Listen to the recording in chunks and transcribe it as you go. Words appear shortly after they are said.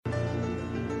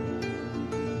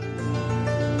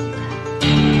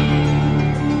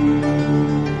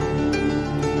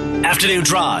Afternoon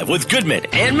Drive with Goodman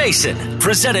and Mason,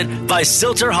 presented by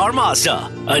Silter-Har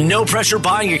Mazda. A no-pressure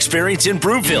buying experience in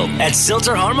Broomfield at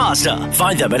Silter-Har Mazda.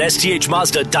 Find them at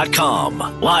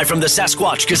sthmazda.com. Live from the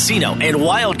Sasquatch Casino and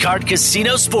Wildcard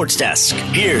Casino Sports Desk,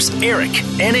 here's Eric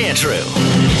and Andrew.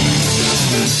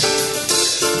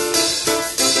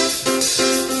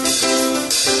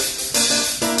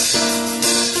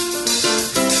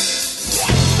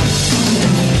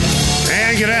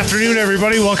 Good afternoon,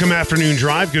 everybody. Welcome to Afternoon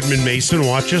Drive. Goodman Mason.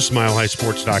 Watch us,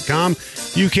 milehighsports.com.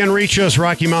 You can reach us,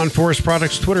 Rocky Mountain Forest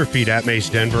Products Twitter feed at Mace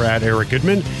Denver, at Eric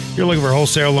Goodman. You're looking for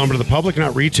wholesale lumber to the public,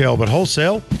 not retail, but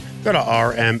wholesale. Go to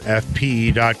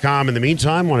rmfpe.com. In the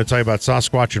meantime, I want to tell you about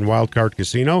Sasquatch and Wildcard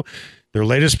Casino. Their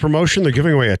latest promotion, they're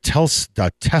giving away a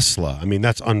Tesla. I mean,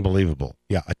 that's unbelievable.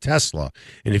 Yeah, a Tesla.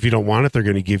 And if you don't want it, they're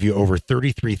going to give you over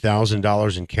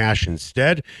 $33,000 in cash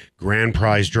instead. Grand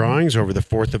prize drawings over the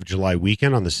 4th of July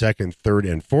weekend on the 2nd,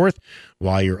 3rd, and 4th.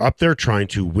 While you're up there trying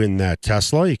to win that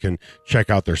Tesla, you can check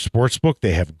out their sports book.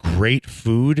 They have great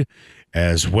food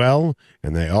as well.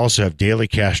 And they also have daily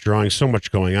cash drawings. So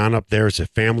much going on up there. It's a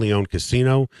family-owned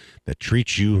casino that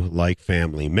treats you like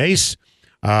family. Mace,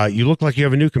 you look like you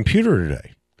have a new computer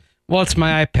today. Well, it's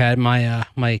my iPad.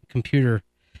 My computer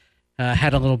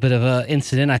had a little bit of an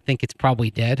incident. I think it's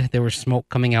probably dead. There was smoke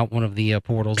coming out one of the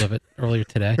portals of it earlier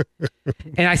today.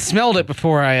 And I smelled it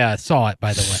before I saw it,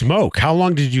 by the way. Smoke? How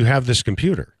long did you have this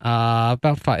computer?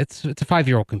 About 5. It's a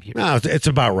 5-year-old computer. No, it's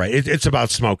about right. It's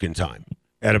about smoking time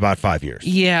at about 5 years.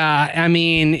 Yeah, I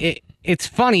mean, it's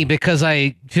funny because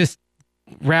I just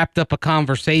wrapped up a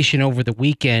conversation over the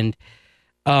weekend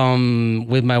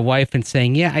with my wife and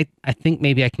saying, yeah, I think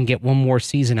maybe I can get one more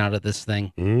season out of this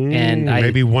thing. And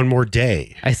maybe one more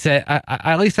day. I said,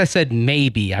 at least I said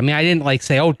maybe. I mean, I didn't like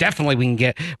say, oh, definitely we can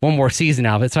get one more season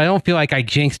out of it. So I don't feel like I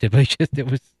jinxed it, but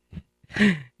it was,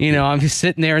 I'm just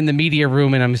sitting there in the media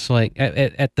room and I'm just like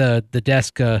at the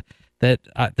desk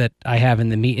that I have in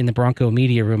the Bronco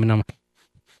media room, and I'm,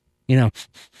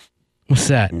 what's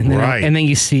that? And then, right. And then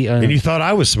you see, and you thought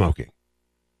I was smoking.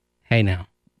 Hey, now.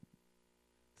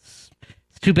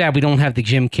 Too bad we don't have the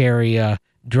Jim Carrey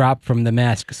drop from The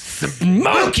Mask.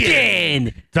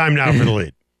 Smoking! Time now for the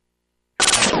lead.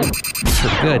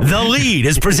 Good. The lead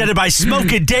is presented by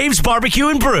Smokin' Dave's Barbecue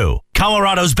and Brew.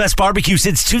 Colorado's best barbecue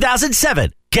since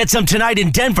 2007. Get some tonight in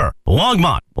Denver,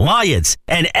 Longmont, Lyons,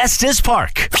 and Estes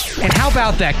Park. And how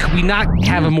about that? Could we not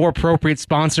have a more appropriate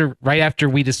sponsor right after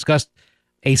we discussed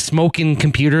a smoking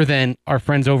computer than our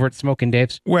friends over at Smokin'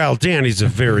 Dave's? Well, Danny's a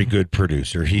very good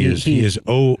producer. He is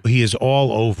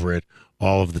all over it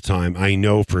all of the time. I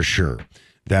know for sure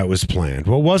that was planned.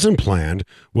 What wasn't planned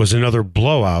was another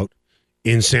blowout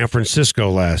in San Francisco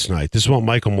last night. This is what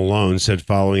Michael Malone said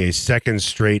following a second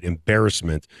straight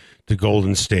embarrassment to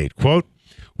Golden State. Quote,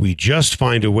 "We just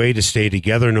find a way to stay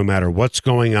together no matter what's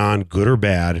going on, good or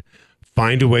bad.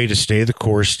 Find a way to stay the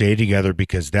course, stay together,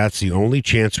 because that's the only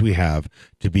chance we have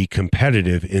to be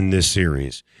competitive in this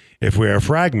series. If we are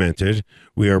fragmented,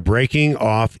 we are breaking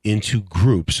off into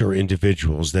groups or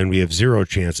individuals, then we have zero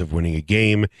chance of winning a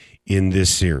game in this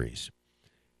series."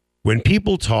 When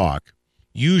people talk,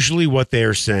 usually what they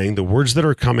are saying, the words that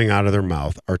are coming out of their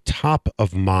mouth, are top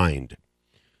of mind.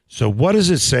 So what does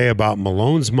it say about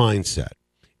Malone's mindset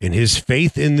and his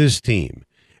faith in this team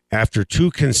after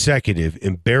 2 consecutive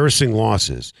embarrassing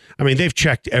losses? I mean, they've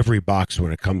checked every box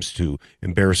when it comes to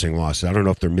embarrassing losses. I don't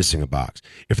know if they're missing a box.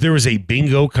 If there was a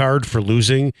bingo card for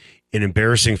losing in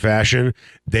embarrassing fashion,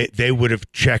 they would have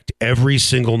checked every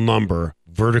single number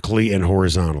vertically and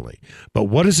horizontally. But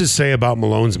what does it say about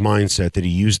Malone's mindset that he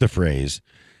used the phrase,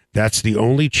 "That's the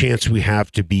only chance we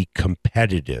have to be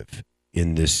competitive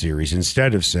in this series,"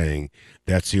 instead of saying,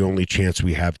 "That's the only chance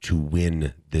we have to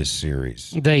win this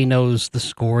series"? That he knows the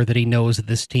score, that he knows that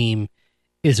this team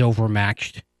is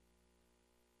overmatched.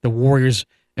 The Warriors,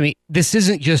 I mean, this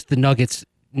isn't just the Nuggets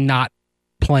not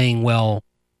playing well.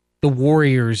 The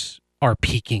Warriors are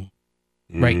peaking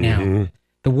right now.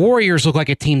 The Warriors look like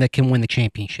a team that can win the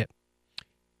championship.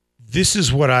 This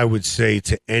is what I would say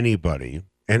to anybody,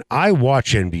 and I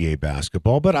watch NBA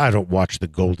basketball, but I don't watch the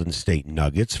Golden State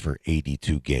Nuggets for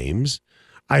 82 games.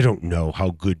 I don't know how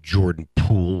good Jordan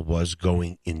Poole was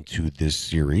going into this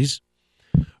series.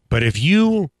 But if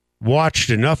you watched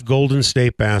enough Golden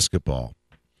State basketball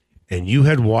and you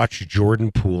had watched Jordan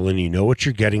Poole and you know what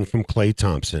you're getting from Klay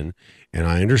Thompson, and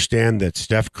I understand that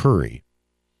Steph Curry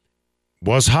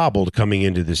was hobbled coming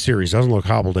into this series, doesn't look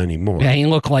hobbled anymore. Yeah, he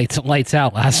looked lights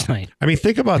out last night. I mean,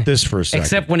 think about this for a second.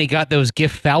 Except when he got those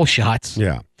gift foul shots.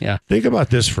 Yeah. Yeah. Think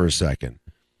about this for a second.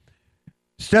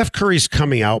 Steph Curry's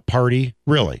coming out party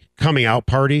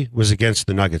was against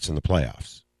the Nuggets in the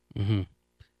playoffs. Mm-hmm.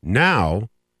 Now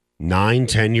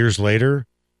 9-10 years later,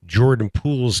 Jordan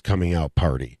Poole's coming out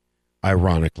party,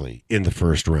 ironically, in the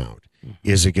first round,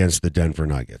 is against the Denver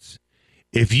Nuggets.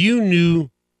 If you knew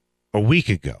a week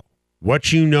ago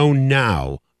what you know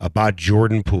now about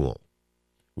Jordan Poole,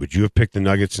 would you have picked the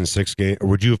Nuggets in 6 games, or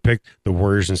would you have picked the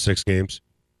Warriors in 6 games?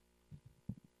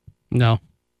 No.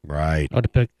 Right.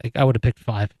 I would have picked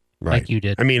 5, like you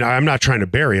did. I mean, I'm not trying to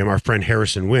bury him. Our friend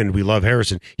Harrison Wind, we love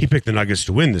Harrison. He picked the Nuggets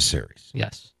to win this series.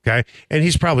 Yes. Okay? And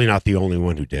he's probably not the only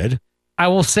one who did. I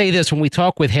will say this, when we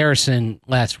talked with Harrison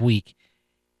last week,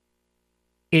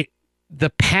 the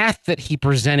path that he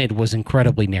presented was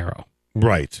incredibly narrow.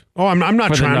 Right. Oh, I'm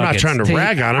not trying to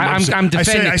rag on him. I'm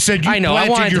defending. I said you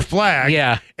planted your flag.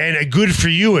 Yeah. And good for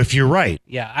you if you're right.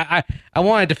 Yeah. I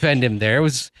want to defend him there. It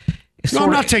was. No,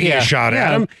 I'm not taking a shot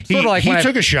at him. He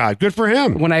took a shot. Good for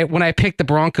him. When I picked the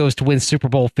Broncos to win Super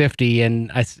Bowl 50,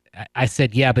 and I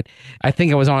said, yeah, but I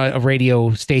think I was on a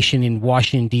radio station in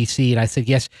Washington, D.C., and I said,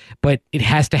 yes, but it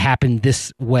has to happen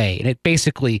this way. And it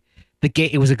basically,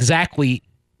 it was exactly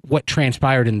what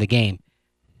transpired in the game.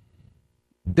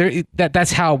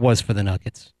 That's how it was for the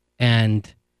Nuggets.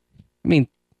 And, I mean,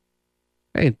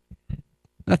 hey,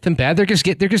 nothing bad. They're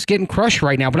just getting crushed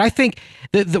right now. But I think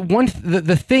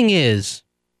the thing is,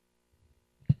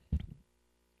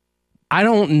 I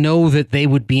don't know that they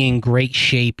would be in great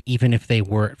shape even if they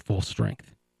were at full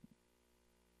strength.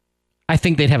 I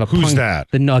think they'd have a Who's that?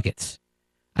 The Nuggets.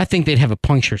 I think they'd have a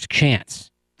puncture's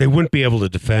chance. They wouldn't be able to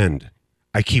defend.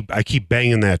 I keep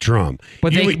banging that drum.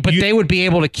 But they would be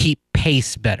able to keep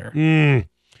pace better.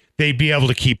 They'd be able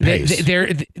to keep pace.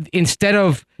 They're instead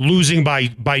of losing by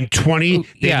 20,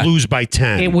 they lose by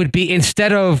 10. It would be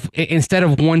instead of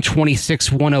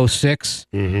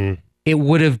 126-106. It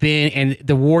would have been, and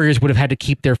the Warriors would have had to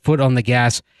keep their foot on the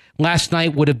gas. Last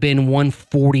night would have been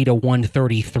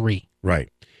 140-133. Right.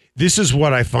 This is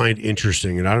what I find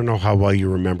interesting, and I don't know how well you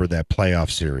remember that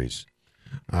playoff series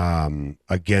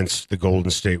against the Golden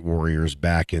State Warriors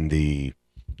back in the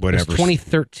whatever. It was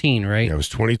 2013, right? Yeah, it was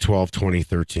 2012,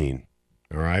 2013.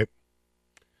 All right.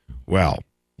 Well,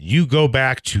 you go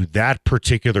back to that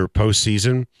particular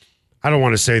postseason. I don't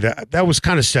want to say that was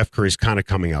kind of Steph Curry's kind of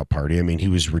coming out party. I mean, he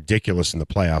was ridiculous in the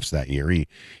playoffs that year.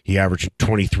 He averaged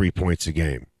 23 points a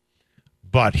game.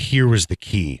 But here was the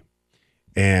key.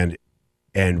 And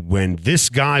when this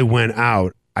guy went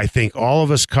out, I think all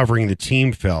of us covering the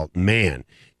team felt, man,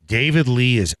 David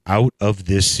Lee is out of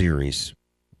this series.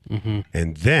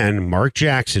 And then Mark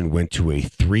Jackson went to a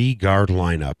 3-guard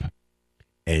lineup,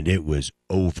 and it was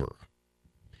over.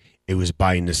 It was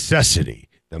by necessity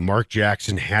that Mark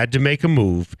Jackson had to make a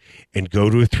move and go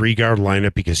to a 3-guard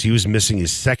lineup because he was missing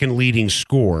his second leading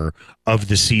scorer of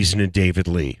the season in David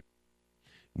Lee.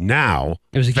 Now,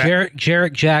 it was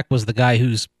Jarrett Jack was the guy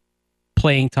whose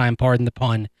playing time, pardon the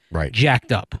pun,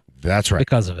 jacked up. That's right.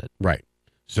 Because of it. Right.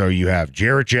 So you have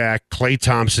Jarrett Jack, Klay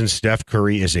Thompson, Steph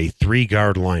Curry is a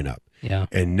 3-guard lineup. Yeah.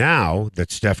 And now that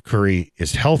Steph Curry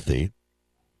is healthy,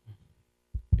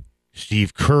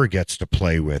 Steve Kerr gets to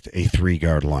play with a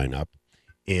 3-guard lineup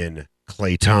in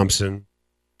Klay Thompson,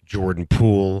 Jordan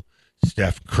Poole,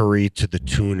 Steph Curry to the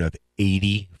tune of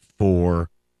 84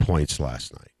 points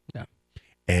last night. Yeah.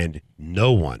 And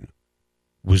no one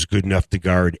was good enough to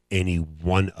guard any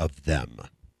one of them.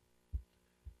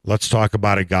 Let's talk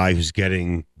about a guy who's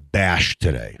getting bashed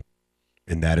today,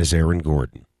 and that is Aaron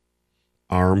Gordon,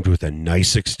 armed with a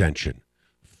nice extension,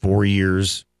 4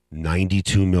 years,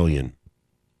 $92 million.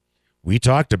 We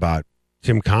talked about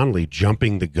Tim Connelly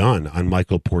jumping the gun on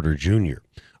Michael Porter Jr.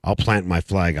 I'll plant my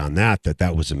flag on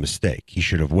that was a mistake. He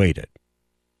should have waited.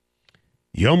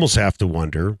 You almost have to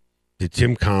wonder, did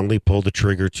Tim Connelly pull the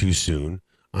trigger too soon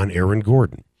on Aaron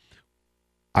Gordon?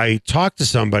 I talked to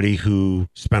somebody who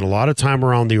spent a lot of time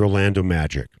around the Orlando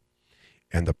Magic,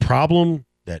 and the problem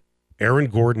that Aaron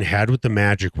Gordon had with the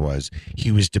Magic was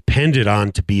he was depended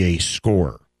on to be a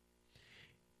scorer.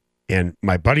 And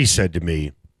my buddy said to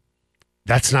me,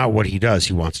 that's not what he does.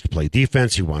 He wants to play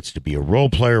defense. He wants to be a role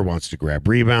player, wants to grab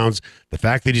rebounds. The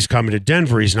fact that he's coming to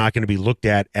Denver, he's not going to be looked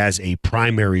at as a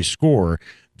primary scorer.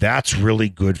 That's really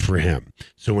good for him.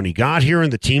 So when he got here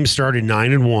and the team started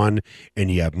 9-1,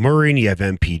 and you have Murray, and you have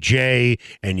MPJ,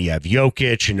 and you have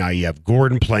Jokic, and now you have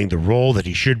Gordon playing the role that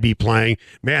he should be playing,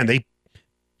 man,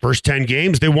 first 10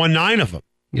 games, they won 9 of them.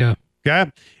 Yeah.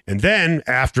 Okay? And then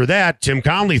after that, Tim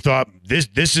Connelly thought,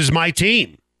 this is my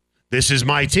team. This is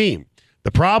my team.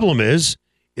 The problem is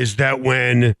that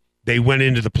when they went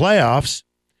into the playoffs,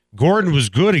 Gordon was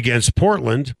good against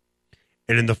Portland,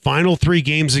 and in the final 3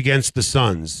 games against the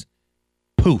Suns,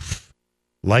 poof,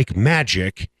 like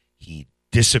magic, he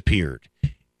disappeared.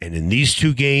 And in these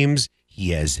 2 games,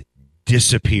 he has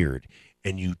disappeared.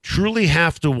 And you truly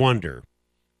have to wonder,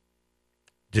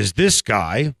 is this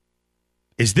guy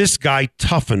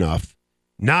tough enough?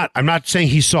 I'm not saying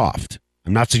he's soft.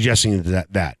 I'm not suggesting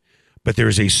that. But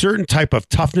there's a certain type of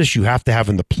toughness you have to have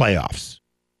in the playoffs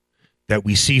that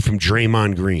we see from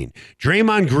Draymond Green.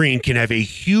 Draymond Green can have a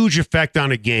huge effect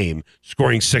on a game,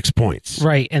 scoring 6 points.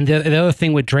 Right. And the other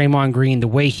thing with Draymond Green, the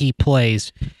way he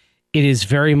plays, it is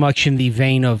very much in the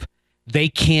vein of they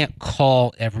can't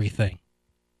call everything.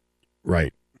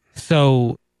 Right.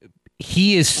 So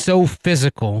he is so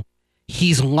physical.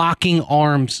 He's locking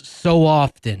arms so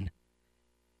often.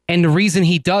 And the reason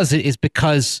he does it is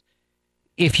because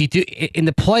if you do in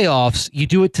the playoffs, you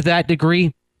do it to that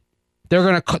degree,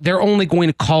 they're only going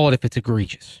to call it if it's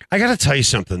egregious. I got to tell you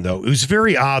something, though. It was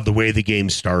very odd the way the game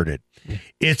started.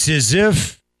 It's as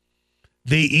if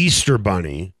the Easter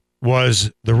Bunny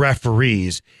was the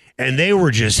referees, and they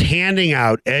were just handing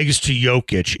out eggs to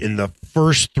Jokic in the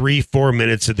first 3-4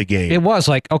 minutes of the game. It was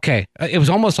like, okay. It was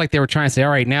almost like they were trying to say,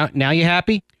 all right, now you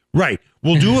happy? Right.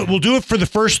 We'll do it. We'll do it for the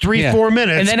first 3-4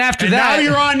 minutes. And then after that, now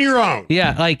you're on your own.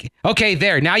 Yeah. Like, okay,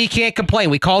 there. Now you can't complain.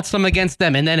 We called some against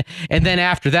them. And then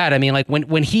after that, I mean, like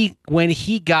when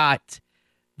he got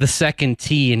the second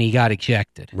tee and he got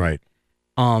ejected. Right.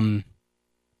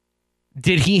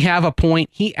 Did he have a point?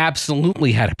 He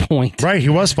absolutely had a point. Right. He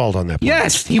was fault on that point.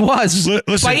 Yes, he was.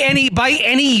 Listen. By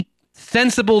any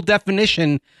sensible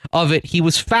definition of it, he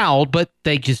was fouled, but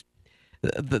they just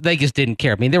didn't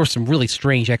care. I mean, there were some really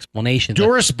strange explanations.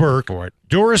 Doris Burke,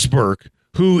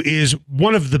 who is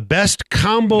one of the best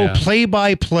combo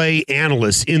play-by-play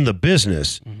analysts in the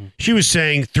business, she was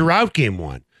saying throughout game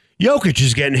one, Jokic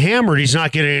is getting hammered. He's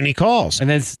not getting any calls. And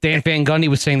then Stan Van Gundy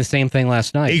was saying the same thing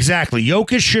last night. Exactly.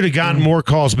 Jokic should have gotten more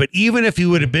calls, but even if he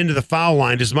would have been to the foul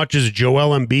line as much as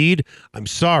Joel Embiid, I'm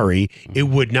sorry, it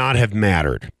would not have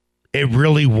mattered. It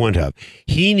really wouldn't have.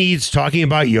 He needs, talking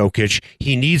about Jokic,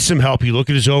 he needs some help. You look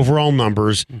at his overall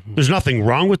numbers. There's nothing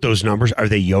wrong with those numbers. Are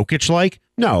they Jokic-like?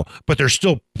 No, but they're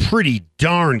still pretty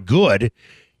darn good.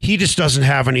 He just doesn't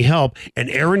have any help, and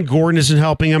Aaron Gordon isn't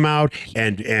helping him out,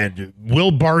 and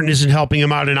Will Barton isn't helping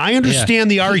him out, and I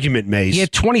understand the argument, Mace. He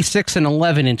had 26 and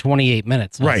 11 in 28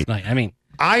 minutes last night. I mean,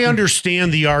 I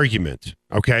understand the argument,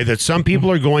 okay, that some people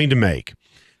are going to make,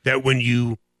 that when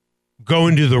you go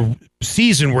into the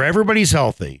season where everybody's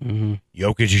healthy,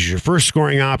 Jokic is your first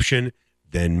scoring option,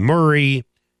 then Murray,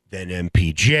 then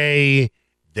MPJ,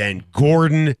 then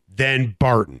Gordon, then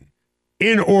Barton.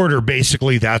 In order,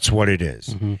 basically, that's what it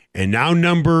is. And now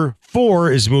number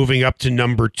 4 is moving up to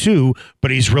number 2, but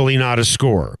he's really not a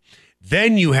scorer.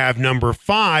 Then you have number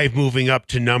 5 moving up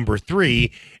to number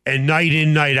 3, and night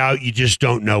in, night out, you just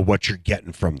don't know what you're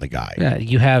getting from the guy. Yeah,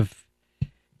 you have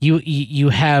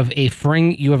a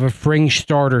fringe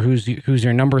starter who's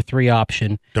your number 3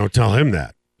 option. Don't tell him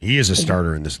that. He is a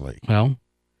starter in this league. Well,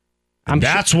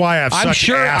 that's why I have such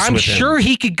ass with him. I'm sure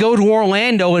he could go to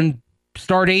Orlando and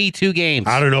start 82 games.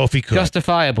 I don't know if he could.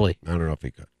 Justifiably. I don't know if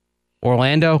he could.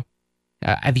 Orlando,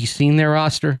 have you seen their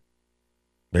roster?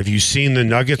 Have you seen the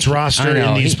Nuggets roster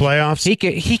in these playoffs?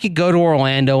 He could go to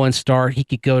Orlando and start. He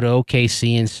could go to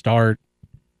OKC and start.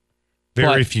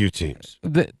 Very few teams.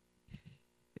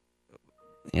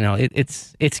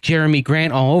 It's Jeremy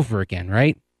Grant all over again,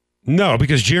 right? No,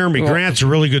 because Jeremy Grant's a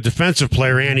really good defensive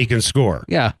player and he can score.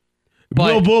 Yeah.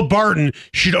 Will Barton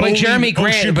should only... But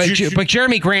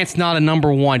Jeremy Grant's not a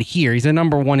number 1 here. He's a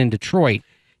number 1 in Detroit.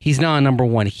 He's not a number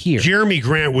 1 here. Jeremy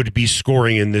Grant would be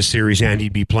scoring in this series and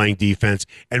he'd be playing defense,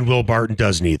 and Will Barton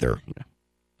does neither. Yeah.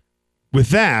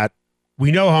 With that,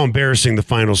 we know how embarrassing the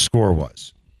final score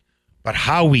was. But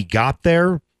how we got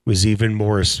there was even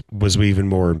more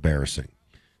embarrassing.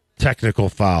 Technical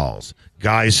fouls,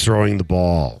 guys throwing the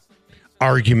ball,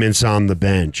 arguments on the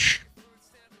bench.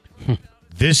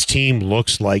 This team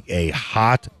looks like a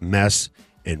hot mess,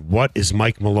 and what is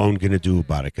Mike Malone going to do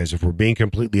about it? Because if we're being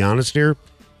completely honest here,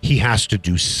 he has to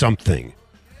do something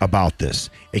about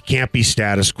this. It can't be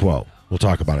status quo. We'll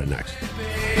talk about it next.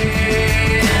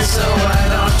 So why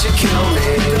don't you kill me?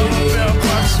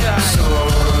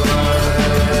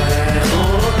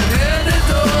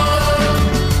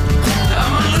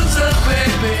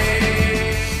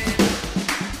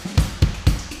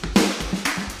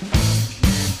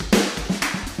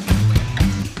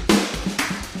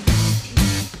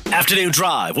 Afternoon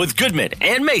Drive with Goodman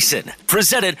and Mason,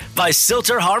 presented by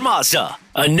Silter Har Mazda.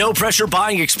 A no-pressure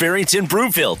buying experience in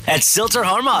Broomfield at Silter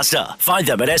Har Mazda. Find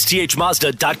them at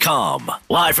sthmazda.com.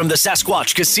 Live from the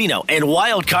Sasquatch Casino and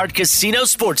Wildcard Casino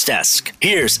Sports Desk,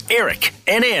 here's Eric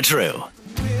and Andrew.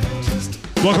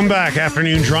 Welcome back.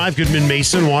 Afternoon Drive. Goodman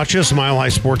Mason. Watch us,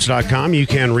 milehighsports.com. You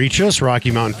can reach us, Rocky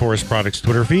Mountain Forest Products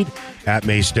Twitter feed, at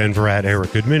Mace Denver, at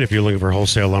Eric Goodman. If you're looking for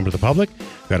wholesale lumber to the public,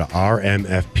 go to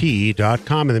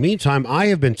rmfp.com. In the meantime, I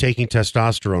have been taking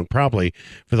testosterone probably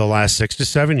for the last 6 to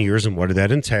 7 years. And what did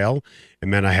that entail? It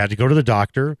meant I had to go to the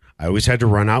doctor. I always had to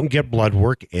run out and get blood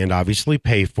work and obviously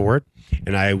pay for it.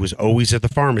 And I was always at the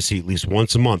pharmacy at least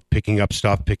once a month, picking up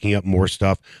stuff, picking up more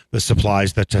stuff, the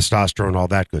supplies, the testosterone, all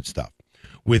that good stuff.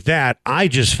 With that, I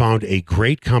just found a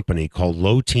great company called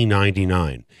Low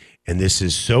T99. And this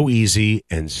is so easy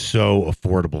and so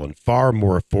affordable, and far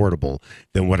more affordable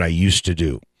than what I used to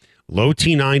do. Low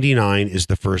T99 is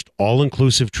the first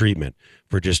all-inclusive treatment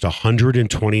for just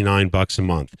 $129 a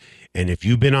month. And if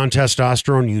you've been on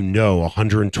testosterone, you know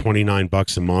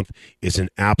 $129 a month is an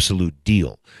absolute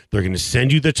deal. They're going to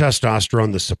send you the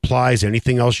testosterone, the supplies,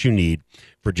 anything else you need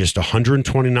for just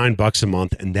 $129 a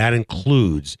month, and that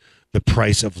includes the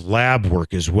price of lab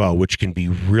work as well, which can be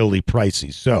really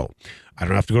pricey. So I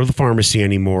don't have to go to the pharmacy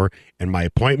anymore, and my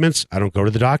appointments, I don't go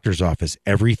to the doctor's office.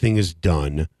 Everything is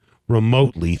done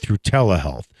remotely through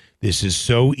telehealth. This is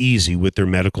so easy with their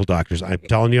medical doctors. I'm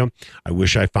telling you, I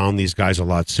wish I found these guys a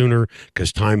lot sooner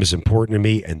because time is important to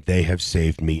me, and they have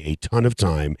saved me a ton of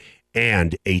time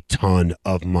and a ton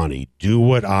of money. Do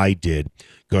what I did.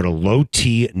 Go to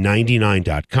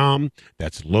lowt99.com.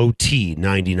 That's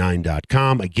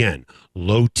lowt99.com. Again,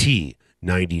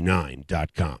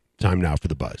 lowt99.com. Time now for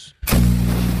the buzz.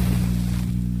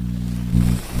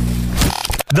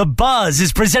 The Buzz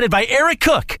is presented by Eric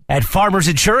Cook at Farmers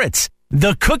Insurance.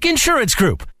 The Cook Insurance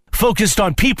Group, focused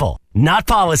on people, not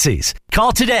policies.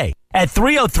 Call today at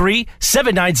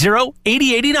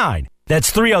 303-790-8089.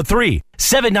 That's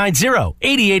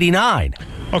 303-790-8089.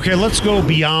 Okay, let's go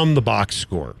beyond the box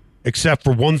score, except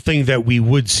for one thing that we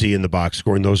would see in the box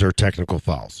score, and those are technical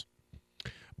fouls.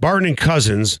 Barton and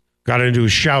Cousins got into a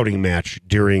shouting match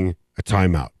during a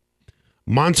timeout.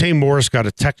 Monte Morris got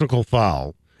a technical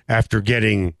foul after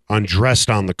getting undressed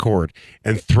on the court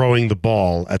and throwing the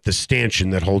ball at the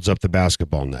stanchion that holds up the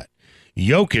basketball net.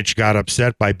 Jokic got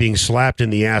upset by being slapped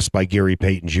in the ass by Gary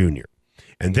Payton Jr.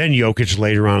 And then Jokic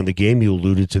later on in the game, you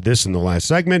alluded to this in the last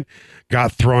segment,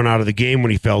 got thrown out of the game when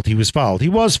he felt he was fouled. He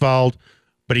was fouled,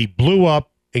 but he blew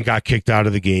up and got kicked out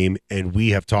of the game. And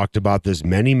we have talked about this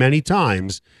many, many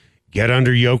times. Get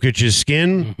under Jokic's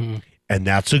skin, and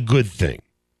that's a good thing.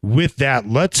 With that,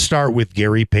 let's start with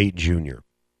Gary Payton Jr.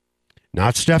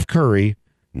 Not Steph Curry,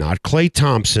 not Klay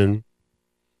Thompson,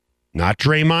 not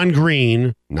Draymond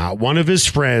Green, not one of his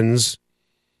friends.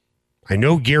 I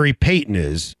know Gary Payton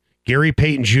is. Gary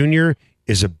Payton Jr.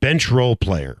 is a bench role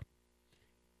player.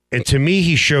 And to me,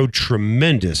 he showed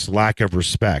tremendous lack of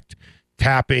respect,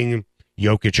 tapping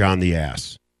Jokic on the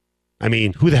ass. I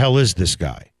mean, who the hell is this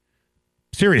guy?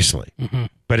 Seriously.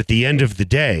 But at the end of the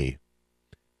day,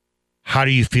 how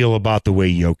do you feel about the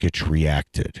way Jokic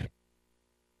reacted?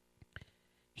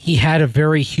 He had a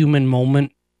very human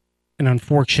moment, and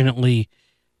unfortunately,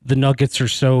 the Nuggets are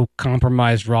so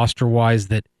compromised roster-wise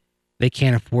that they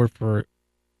can't afford for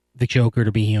the Joker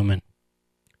to be human.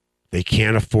 They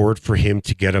can't afford for him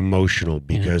to get emotional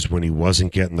because when he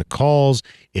wasn't getting the calls,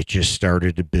 it just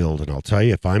started to build. And I'll tell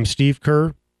you, if I'm Steve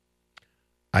Kerr,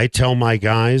 I tell my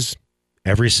guys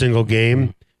every single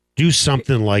game, do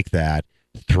something like that.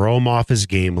 Throw him off his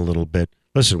game a little bit.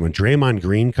 Listen, when Draymond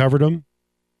Green covered him,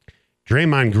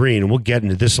 Draymond Green, and we'll get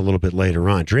into this a little bit later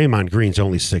on, Draymond Green's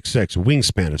only 6'6", a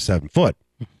wingspan of 7 foot,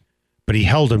 but he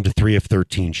held him to 3 of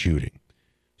 13 shooting.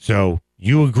 So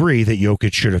you agree that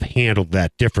Jokic should have handled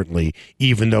that differently,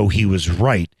 even though he was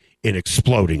right in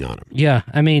exploding on him. Yeah,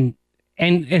 I mean,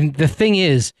 and the thing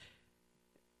is,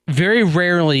 very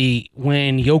rarely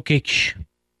when Jokic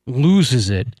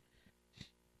loses it,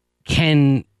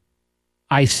 can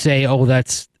I say, oh,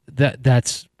 that's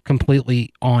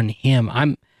completely on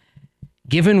him.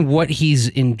 Given what he's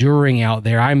enduring out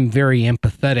there, I'm very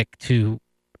empathetic to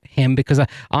him because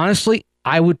honestly,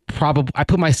 I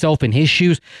put myself in his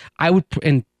shoes.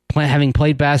 Having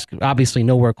played basketball, obviously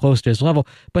nowhere close to his level,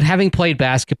 but having played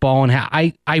basketball and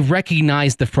I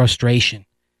recognize the frustration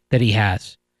that he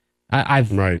has. I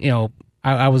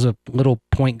was a little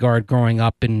point guard growing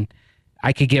up, and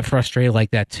I could get frustrated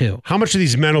like that too. How much of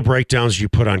these mental breakdowns do you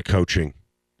put on coaching?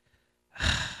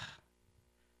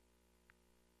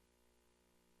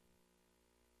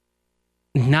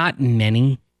 Not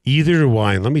many. Either do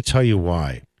I. And let me tell you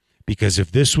why. Because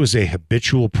if this was a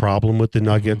habitual problem with the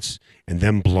Nuggets and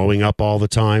them blowing up all the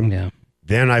time,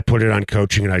 then I put it on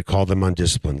coaching and I'd call them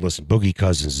undisciplined. Listen, Boogie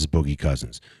Cousins is Boogie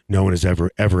Cousins. No one is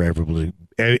ever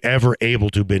able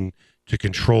to to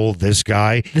control this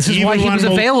guy. This is why he was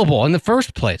available in the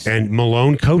first place. And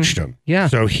Malone coached him. Yeah.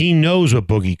 So he knows what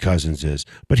Boogie Cousins is.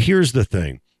 But here's the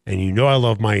thing, and you know I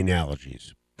love my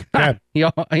analogies. Okay? You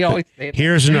always say that.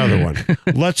 Here's another one.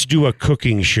 Let's do a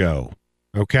cooking show.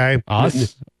 Okay?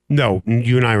 Us? No,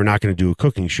 you and I are not going to do a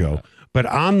cooking show. But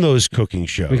on those cooking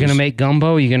shows, We're going to make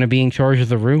gumbo? You're going to be in charge of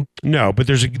the roux? No, but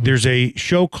there's a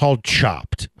show called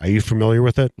Chopped. Are you familiar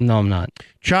with it? No, I'm not.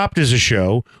 Chopped is a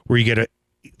show where you get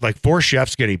four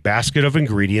chefs get a basket of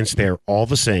ingredients. They're all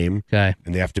the same. Okay.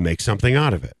 And they have to make something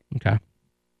out of it. Okay.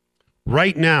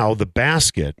 Right now, the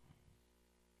basket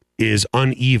is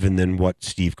uneven than what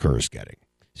Steve Kerr is getting.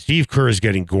 Steve Kerr is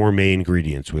getting gourmet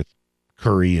ingredients with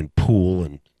Curry and Poole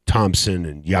and Thompson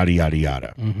and yada, yada,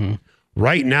 yada. Mm-hmm.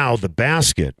 Right now, the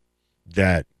basket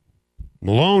that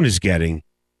Malone is getting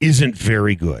isn't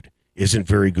very good. Isn't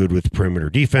very good with perimeter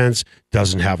defense,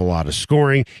 doesn't have a lot of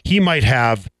scoring. He might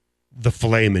have the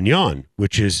filet mignon,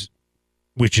 which is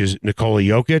Nikola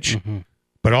Jokic,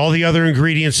 but all the other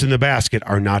ingredients in the basket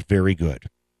are not very good.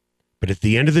 But at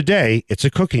the end of the day, it's a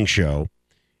cooking show,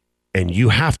 and you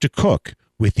have to cook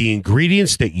with the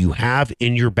ingredients that you have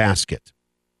in your basket.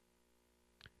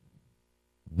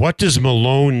 What does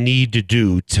Malone need to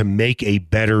do to make a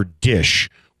better dish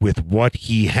with what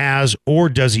he has, or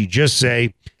does he just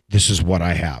say, this is what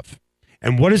I have?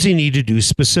 And what does he need to do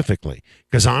specifically?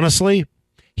 Because honestly,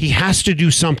 he has to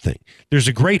do something. There's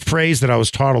a great phrase that I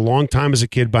was taught a long time as a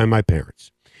kid by my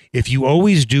parents. If you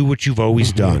always do what you've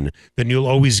always done, then you'll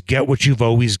always get what you've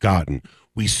always gotten.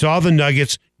 We saw the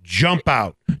Nuggets jump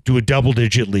out to a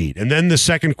double-digit lead. And then the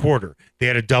second quarter, they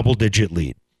had a double-digit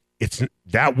lead.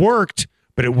 That worked,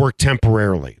 but it worked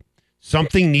temporarily.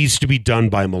 Something needs to be done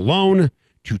by Malone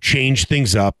to change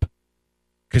things up,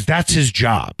 because that's his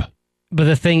job. But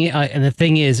the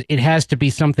thing is, it has to be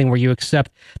something where you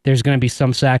accept there's going to be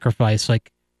some sacrifice.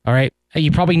 Like, all right,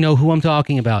 you probably know who I'm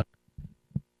talking about.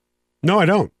 No, I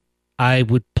don't. I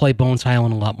would play Bones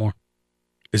Highland a lot more.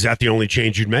 Is that the only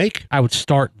change you'd make? I would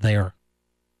start there.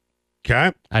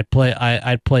 Okay. I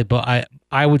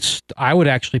would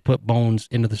actually put Bones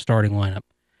into the starting lineup.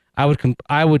 I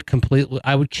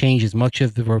would change as much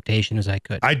of the rotation as I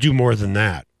could. I'd do more than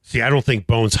that. See, I don't think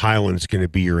Bones Highland is going to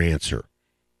be your answer.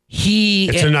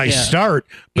 It's a nice start,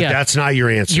 but that's not your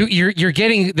answer. You're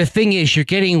getting, the thing is, you're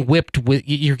getting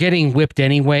whipped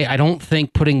anyway. I don't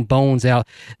think putting Bones out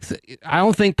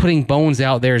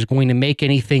there is going to make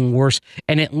anything worse.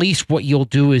 And at least what you'll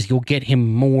do is you'll get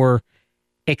him more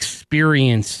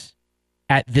experience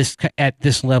at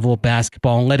this level of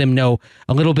basketball and let him know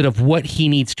a little bit of what he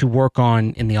needs to work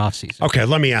on in the offseason. Okay,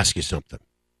 let me ask you something.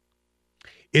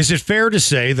 Is it fair to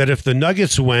say that if the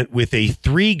Nuggets went with a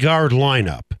 3-guard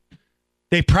lineup,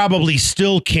 they probably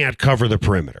still can't cover the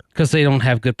perimeter? Because they don't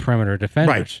have good perimeter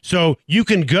defenders. Right. So you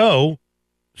can go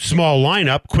small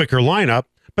lineup, quicker lineup,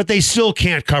 but they still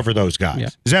can't cover those guys. Yeah.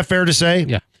 Is that fair to say?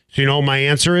 Yeah. So you know what my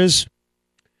answer is?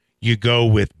 You go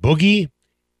with Boogie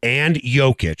and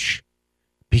Jokic,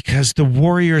 because the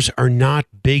Warriors are not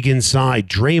big inside.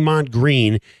 Draymond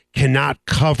Green cannot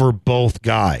cover both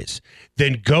guys.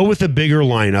 Then go with a bigger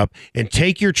lineup and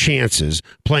take your chances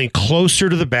playing closer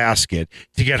to the basket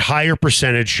to get higher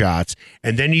percentage shots.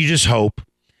 And then you just hope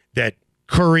that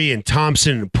Curry and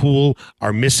Thompson and Poole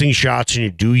are missing shots, and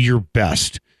you do your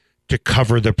best to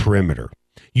cover the perimeter.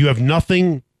 You have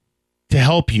nothing to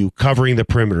help you covering the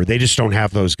perimeter. They just don't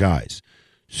have those guys.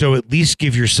 So at least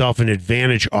give yourself an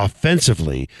advantage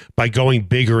offensively by going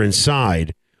bigger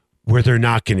inside where they're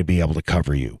not going to be able to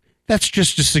cover you. That's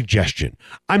just a suggestion.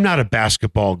 I'm not a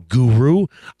basketball guru.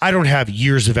 I don't have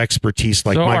years of expertise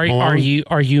like Mike Malone.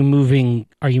 Are you moving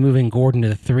Gordon to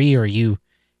the 3, or are you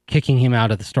kicking him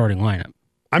out of the starting lineup?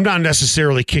 I'm not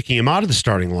necessarily kicking him out of the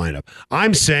starting lineup.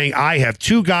 I'm saying I have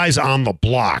 2 guys on the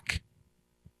block,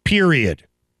 period,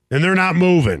 and they're not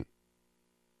moving.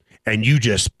 And you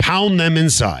just pound them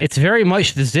inside. It's very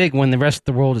much the zig when the rest of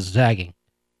the world is zagging.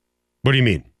 What do you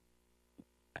mean?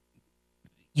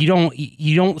 You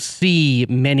don't see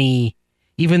many,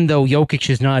 even though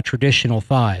Jokic is not a traditional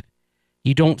 5,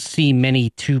 you don't see many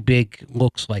too big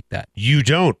looks like that. You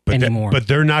don't, anymore. But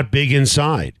they're not big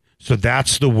inside. So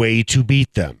that's the way to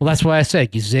beat them. Well, that's why I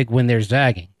said you zig when they're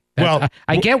zagging.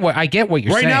 I get what you're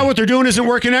saying. Right now, what they're doing isn't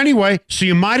working anyway. So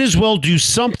you might as well do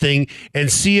something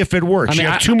and see if it works. You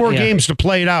have 2 more games to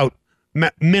play it out,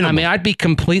 minimum. I mean, I'd be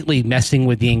completely messing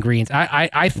with the ingredients.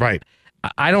 Right.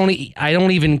 I don't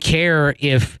even care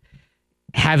if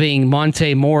having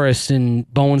Monte Morris and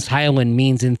Bones Highland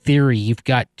means in theory you've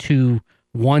got 2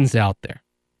 1s out there.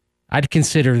 I'd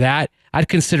consider that. I'd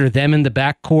consider them in the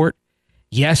backcourt.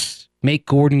 Yes, make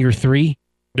Gordon your 3.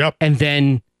 Yep. And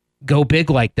then go big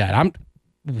like that.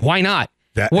 Why not?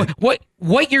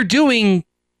 What you're doing,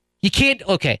 you can't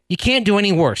do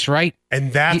any worse, right?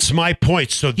 And that's my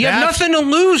point. So you have nothing to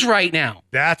lose right now.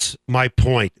 That's my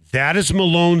point. That is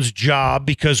Malone's job,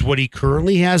 because what he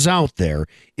currently has out there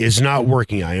is not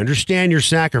working. I understand you're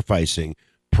sacrificing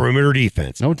perimeter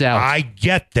defense. No doubt. I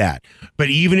get that. But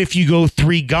even if you go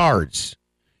 3 guards,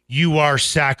 you are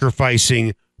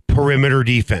sacrificing perimeter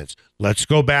defense. Let's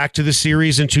go back to the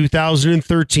series in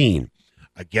 2013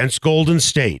 against Golden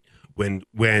State.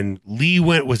 When Lee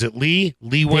went, was it Lee?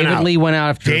 Lee went out. Lee went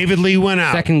out. David Lee went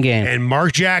out. Second game. And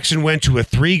Mark Jackson went to a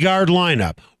 3-guard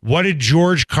lineup. What did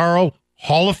George Karl,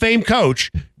 Hall of Fame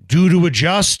coach, do to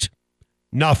adjust?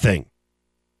 Nothing.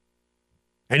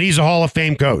 And he's a Hall of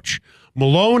Fame coach.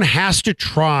 Malone has to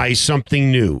try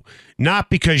something new. Not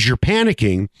because you're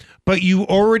panicking, but you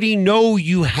already know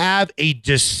you have a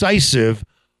decisive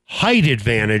height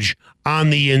advantage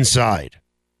on the inside.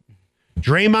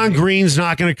 Draymond Green's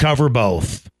not going to cover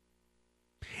both.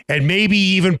 And maybe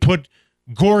even put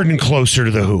Gordon closer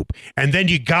to the hoop. And then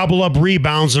you gobble up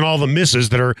rebounds and all the misses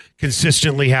that are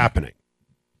consistently happening.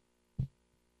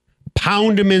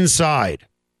 Pound him inside.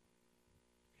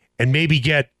 And maybe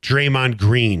get Draymond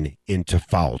Green into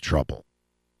foul trouble.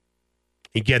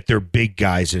 And get their big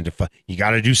guys into foul. You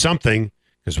got to do something,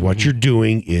 because what you're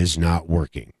doing is not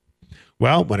working.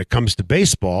 Well, when it comes to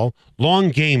baseball, long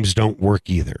games don't work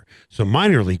either. So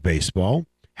minor league baseball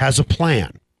has a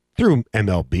plan through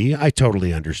MLB. I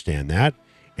totally understand that.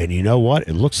 And you know what?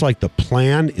 It looks like the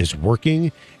plan is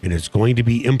working, and it's going to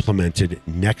be implemented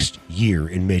next year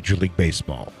in Major League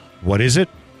Baseball. What is it?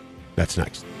 That's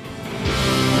next.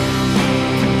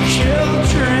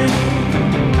 Children,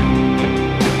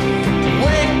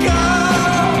 wake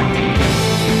up,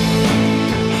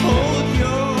 hold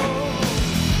your...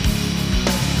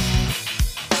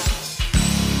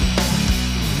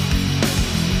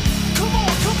 Come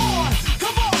on, come on,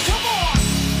 come on, come on.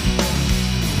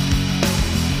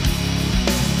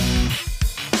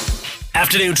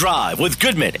 Afternoon Drive with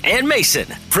Goodman and Mason,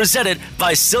 presented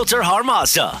by Silter Har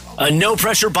Mazda. A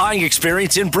no-pressure buying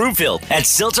experience in Broomfield at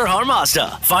Silter Har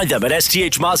Mazda. Find them at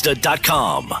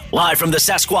sthmazda.com. Live from the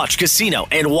Sasquatch Casino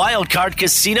and Wildcard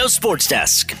Casino Sports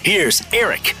Desk, here's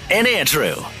Eric and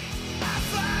Andrew.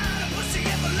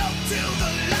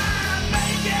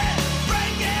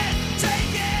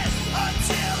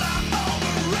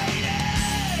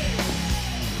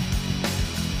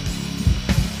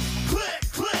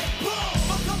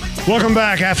 Welcome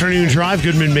back. Afternoon Drive.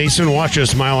 Goodman Mason. Watch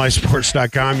us,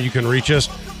 milehighsports.com. You can reach us.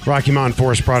 Rocky Mountain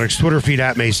Forest Products Twitter feed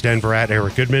at Mace Denver at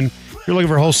Eric Goodman. If you're looking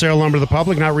for wholesale lumber to the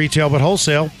public, not retail but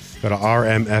wholesale, go to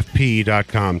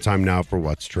rmfp.com. Time now for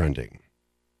What's Trending.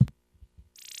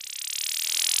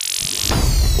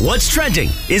 What's Trending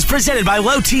is presented by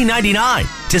Low T99.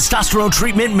 Testosterone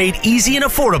treatment made easy and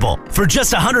affordable. For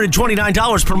just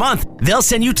 $129 per month, they'll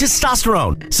send you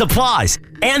testosterone, supplies,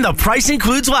 and the price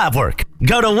includes lab work.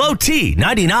 Go to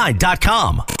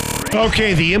lowt99.com.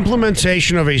 Okay, the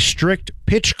implementation of a strict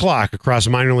pitch clock across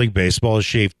minor league baseball has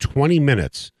shaved 20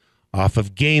 minutes off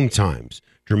of game times,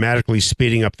 dramatically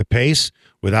speeding up the pace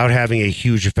without having a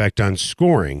huge effect on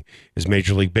scoring, as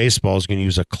Major League Baseball is going to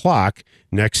use a clock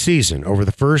next season. Over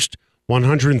the first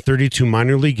 132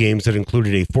 minor league games that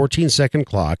included a 14-second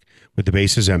clock with the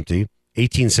bases empty,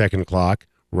 18-second clock,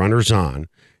 runners on,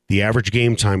 the average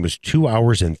game time was 2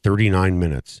 hours and 39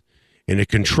 minutes. In a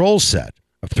control set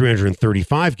of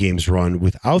 335 games run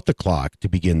without the clock to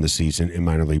begin the season in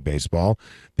minor league baseball,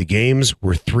 the games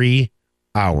were 3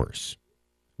 hours.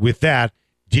 With that,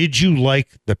 did you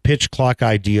like the pitch clock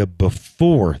idea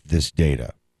before this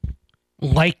data?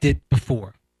 Liked it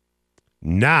before.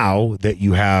 Now that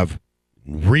you have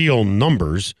real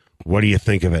numbers, what do you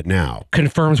think of it now?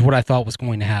 Confirms what I thought was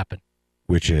going to happen.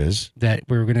 Which is? That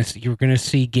you're going to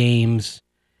see games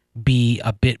be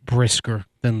a bit brisker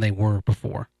than they were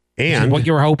before. And what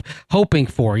you're hoping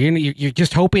for. You're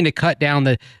just hoping to cut down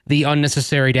the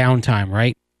unnecessary downtime,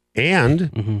 right?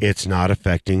 And it's not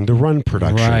affecting the run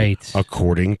production, right,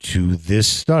 according to this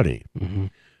study.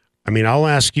 I mean, I'll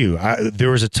ask you,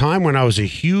 there was a time when I was a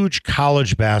huge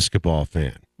college basketball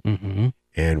fan.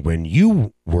 And when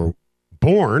you were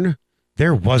born,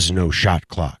 there was no shot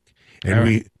clock.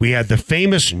 And we had the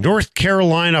famous North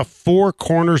Carolina four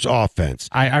corners offense.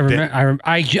 I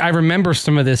remember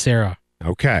some of this era.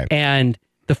 Okay. And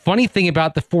the funny thing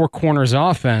about the four corners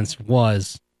offense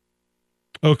was...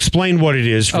 Oh, explain what it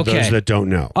is for those that don't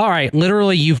know. All right.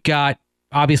 Literally, you've got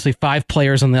obviously five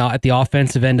players at the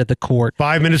offensive end of the court.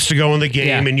 5 minutes to go in the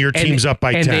game, and your team's up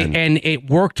by 10. And it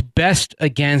worked best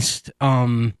against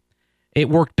the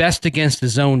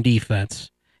zone defense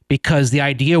because the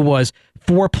idea was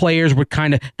 4 players would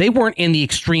they weren't in the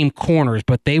extreme corners,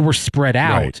 but they were spread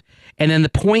out. Right. And then the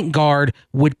point guard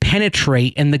would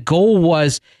penetrate. And the goal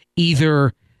was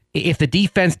either if the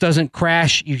defense doesn't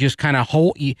crash, you just kind of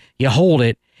hold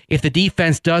it. If the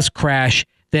defense does crash,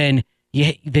 then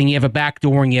you have a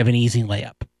backdoor and you have an easy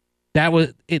layup. That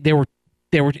was it. There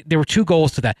were 2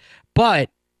 goals to that. But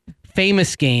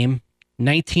famous game,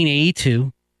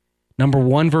 1982, number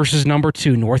 1 versus number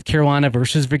 2, North Carolina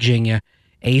versus Virginia,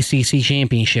 ACC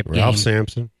championship game.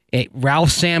 Ralph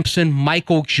Sampson,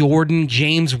 Michael Jordan,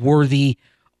 James Worthy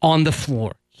on the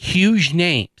floor. Huge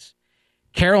names.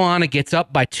 Carolina gets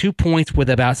up by 2 points with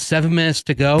about 7 minutes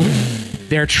to go.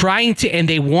 They're trying to, and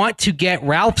they want to get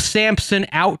Ralph Sampson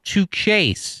out to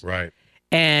chase. Right.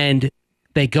 And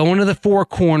they go into the 4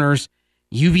 corners.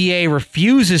 UVA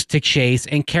refuses to chase,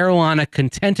 and Carolina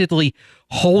contentedly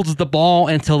holds the ball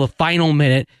until the final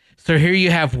minute. So here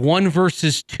you have 1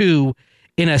 versus 2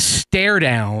 in a stare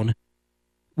down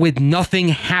with nothing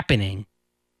happening.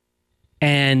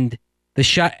 And the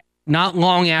shot, not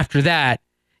long after that,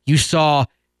 you saw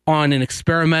on an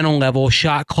experimental level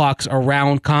shot clocks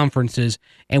around conferences,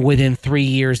 and within 3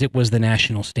 years it was the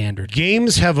national standard.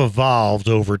 Games have evolved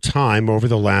over time over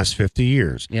the last 50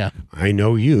 years. Yeah. I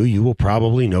know you will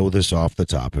probably know this off the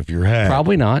top of your head.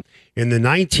 Probably not. In the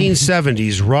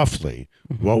 1970s, roughly,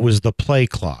 what was the play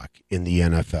clock in the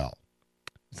NFL?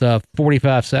 It's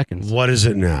 45 seconds. What is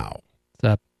it now?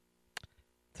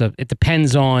 It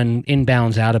depends on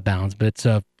inbounds, out of bounds, but it's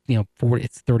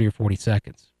 30 or 40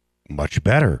 seconds. Much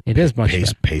better. It is much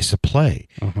better. Pace of play.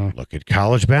 Uh-huh. Look at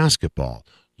college basketball.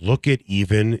 Look at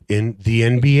even in the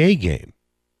NBA game.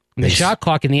 And the shot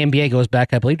clock in the NBA goes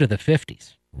back, I believe, to the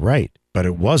 50s. Right. But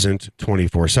it wasn't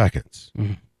 24 seconds.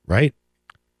 Mm-hmm. Right?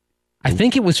 I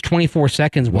think it was 24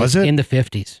 seconds Was it? in the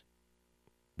 50s.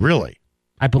 Really?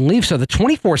 I believe so. The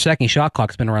 24-second shot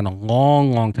clock's been around a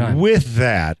long, long time. With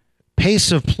that,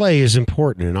 pace of play is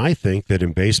important. And I think that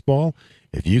in baseball,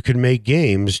 if you can make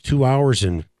games 2 hours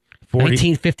and 40...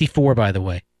 1954, by the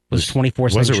way, was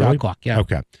 24-second shot clock. Yeah.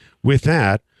 Okay. With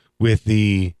that, with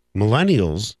the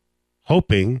millennials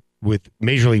hoping, with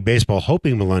Major League Baseball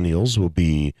hoping millennials will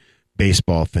be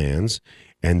baseball fans,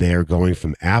 and they are going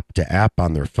from app to app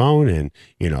on their phone, and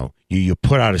you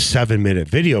put out a 7-minute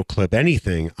video clip,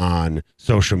 anything on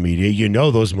social media,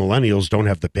 those millennials don't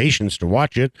have the patience to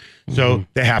watch it, so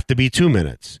they have to be 2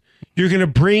 minutes. You're going to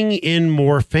bring in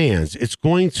more fans. It's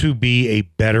going to be a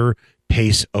better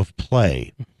pace of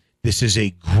play. This is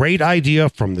a great idea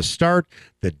from the start.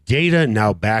 The data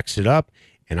now backs it up,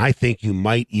 and I think you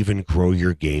might even grow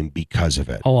your game because of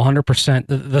it. Oh, 100%.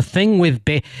 The thing with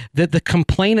the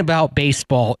complaint about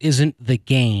baseball isn't the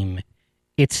game.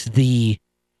 It's the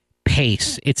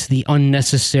pace. It's the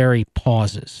unnecessary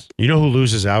pauses. You know who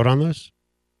loses out on this?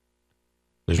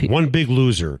 There's one big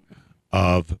loser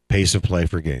of pace of play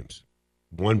for games.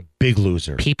 One big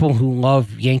loser. People who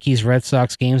love Yankees Red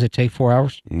Sox games that take 4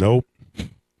 hours? Nope.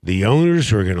 The owners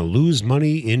who are going to lose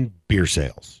money in beer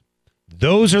sales.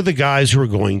 Those are the guys who are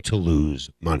going to lose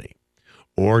money,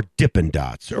 or Dippin'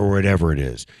 Dots, or whatever it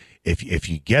is. If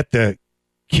you get the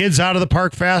kids out of the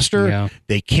park faster,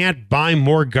 they can't buy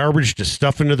more garbage to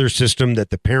stuff into their system that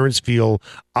the parents feel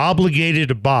obligated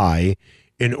to buy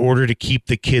in order to keep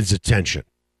the kids' attention.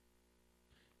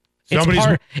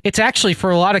 It's actually,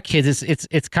 for a lot of kids,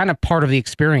 it's kind of part of the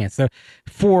experience. So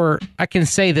I can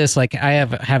say this, like I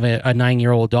have a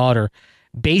 9-year-old daughter.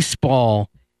 Baseball,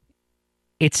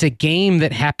 it's a game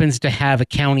that happens to have a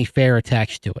county fair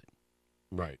attached to it.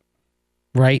 Right.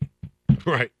 Right.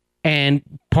 Right. And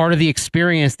part of the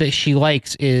experience that she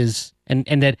likes is,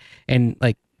 that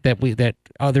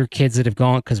other kids that have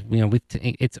gone, because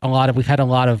we've had a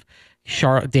lot of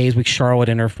days with Charlotte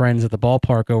and her friends at the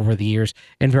ballpark over the years,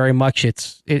 and very much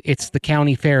it's the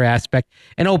county fair aspect.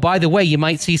 And oh, by the way, you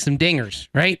might see some dingers,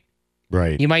 right?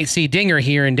 Right. You might see dinger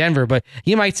here in Denver, but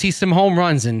you might see some home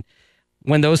runs, and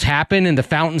when those happen and the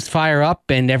fountains fire up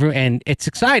and it's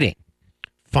exciting.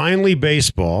 Finally,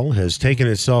 baseball has taken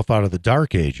itself out of the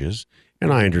dark ages,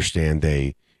 and I understand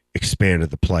they expanded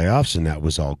the playoffs, and that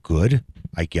was all good.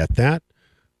 I get that.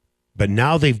 But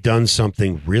now they've done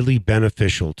something really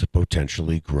beneficial to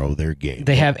potentially grow their game.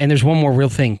 They have, and there's one more real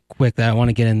thing quick that I want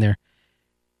to get in there.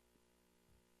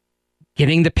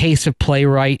 Getting the pace of play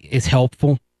right is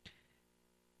helpful.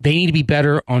 They need to be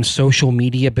better on social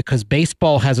media, because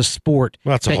baseball has a sport.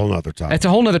 Well, that's a whole other topic. That's a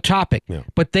whole other topic. Yeah.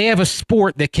 But they have a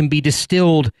sport that can be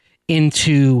distilled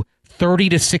into 30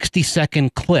 to 60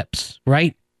 second clips,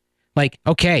 right? Like,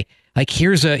 okay, like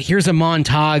here's a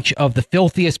montage of the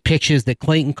filthiest pitches that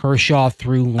Clayton Kershaw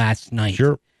threw last night.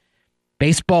 Sure.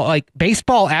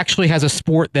 Baseball actually has a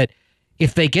sport that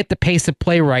if they get the pace of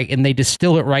play right and they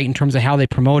distill it right in terms of how they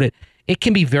promote it, it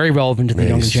can be very relevant to the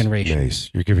younger generation.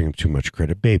 Nice. You're giving them too much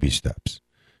credit. Baby steps.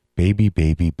 Baby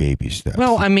steps.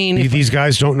 Well, I mean, these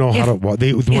guys don't know how to walk.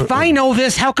 If I know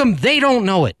this, how come they don't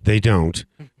know it? They don't.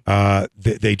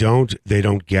 They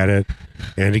don't get it.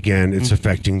 And again, it's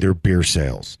affecting their beer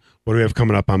sales. What do we have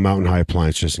coming up on Mountain High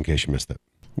Appliance, just in case you missed it?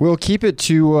 We'll keep it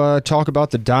to talk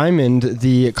about the Diamond,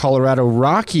 the Colorado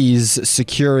Rockies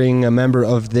securing a member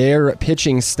of their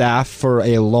pitching staff for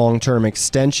a long-term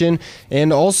extension.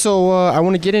 And also, I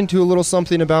want to get into a little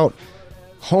something about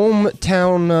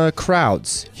hometown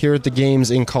crowds here at the games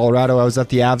in Colorado. I was at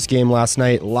the Avs game last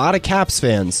night. A lot of Caps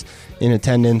fans in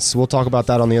attendance. We'll talk about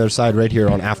that on the other side right here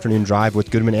on Afternoon Drive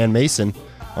with Goodman and Mason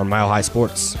on Mile High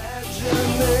Sports.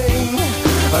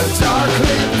 A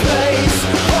darkling place,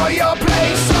 or your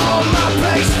place, or my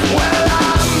place. Well,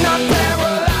 I'm not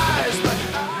paralyzed, but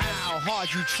how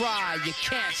hard you try, you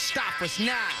can't stop us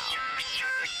now.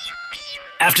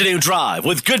 Afternoon Drive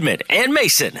with Goodman and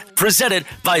Mason, presented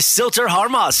by Silter-Har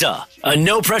Mazda. A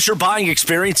no-pressure buying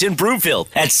experience in Broomfield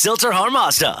at Silter-Har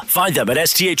Mazda. Find them at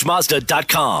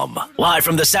sthmazda.com. Live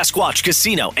from the Sasquatch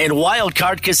Casino and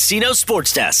Wildcard Casino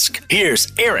Sports Desk,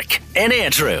 here's Eric and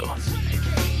Andrew.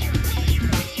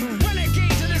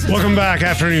 Welcome back.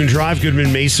 Afternoon Drive.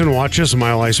 Goodman Mason. Watch us at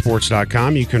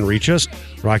milehighsports.com. You can reach us.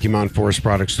 Rocky Mountain Forest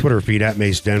Products Twitter feed at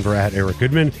Mace Denver at Eric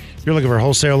Goodman. If you're looking for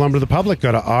wholesale lumber to the public,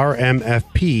 go to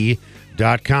rmfp.com.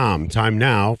 Time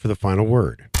now for the final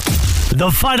word. The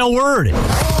final word.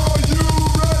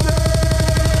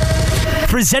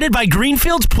 Presented by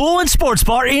Greenfield's Pool and Sports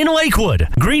Bar in Lakewood.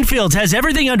 Greenfield's has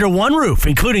everything under one roof,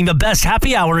 including the best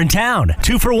happy hour in town.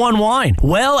 2-for-1 wine,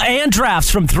 well, and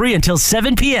drafts from 3 until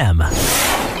 7 p.m.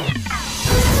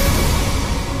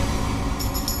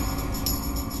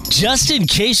 Just in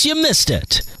case you missed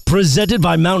it. Presented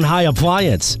by Mountain High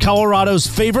Appliance, Colorado's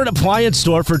favorite appliance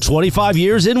store for 25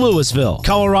 years in Louisville,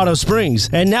 Colorado Springs,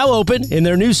 and now open in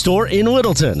their new store in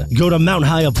Littleton. Go to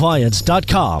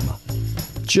mountainhighappliance.com.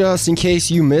 Just in case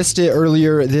you missed it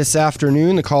earlier this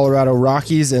afternoon, the Colorado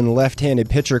Rockies and left-handed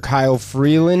pitcher Kyle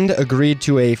Freeland agreed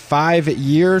to a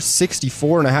 5-year,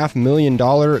 $64.5 million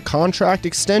contract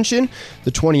extension.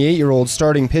 The 28-year-old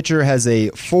starting pitcher has a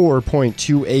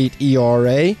 4.28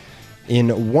 ERA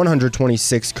in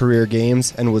 126 career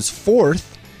games and was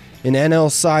fourth in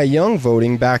NL Cy Young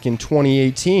voting back in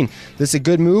 2018. This is a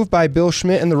good move by Bill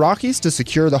Schmidt and the Rockies to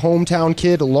secure the hometown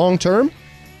kid long-term.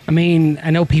 I mean,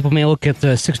 I know people may look at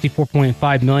the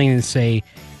 $64.5 million and say,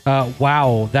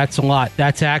 wow, that's a lot.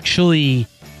 That's actually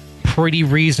pretty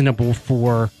reasonable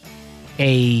for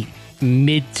a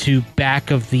mid to back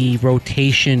of the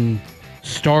rotation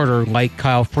starter like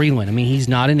Kyle Freeland. I mean, he's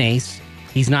not an ace.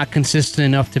 He's not consistent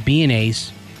enough to be an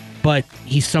ace, but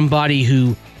he's somebody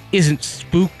who isn't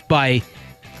spooked by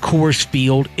Coors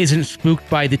Field, isn't spooked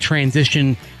by the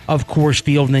transition of Coors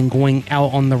Field and then going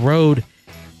out on the road.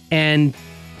 And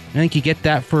I think you get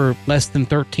that for less than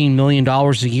 $13 million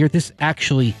a year. This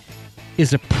actually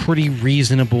is a pretty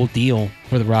reasonable deal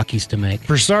for the Rockies to make.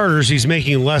 For starters, he's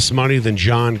making less money than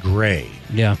John Gray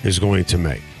is going to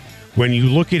make. When you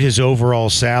look at his overall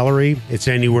salary, it's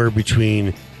anywhere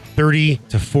between 30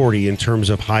 to 40 in terms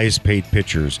of highest paid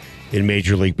pitchers in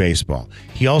Major League Baseball.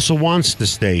 He also wants to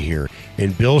stay here,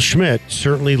 and Bill Schmidt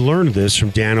certainly learned this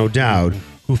from Dan O'Dowd,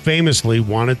 who famously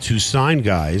wanted to sign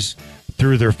guys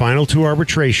through their final 2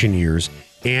 arbitration years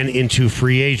and into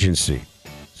free agency.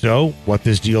 So what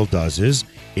this deal does is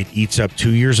it eats up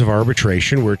 2 years of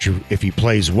arbitration, which if he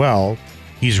plays well,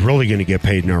 he's really going to get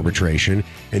paid in arbitration.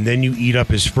 And then you eat up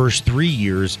his first 3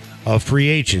 years of free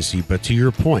agency. But to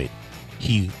your point,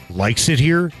 he likes it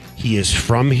here. He is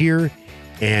from here.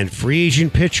 And free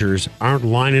agent pitchers aren't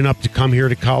lining up to come here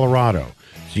to Colorado.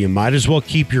 So you might as well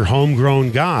keep your homegrown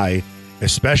guy,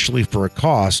 especially for a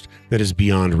cost that is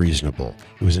beyond reasonable.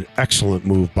 It was an excellent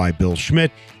move by Bill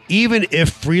Schmidt. Even if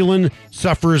Freeland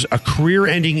suffers a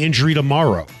career-ending injury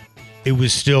tomorrow, it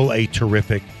was still a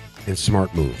terrific and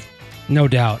smart move. No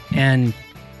doubt. And,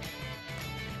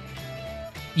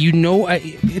 you know,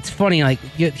 it's funny, like,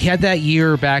 he had that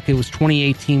year back, it was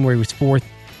 2018, where he was fourth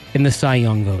in the Cy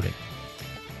Young voting.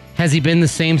 Has he been the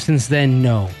same since then?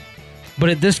 No. But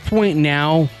at this point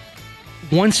now,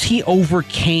 once he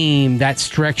overcame that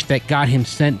stretch that got him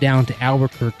sent down to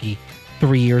Albuquerque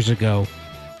 3 years ago,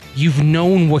 you've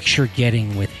known what you're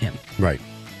getting with him. Right.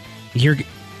 You're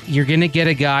going to get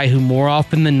a guy who more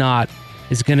often than not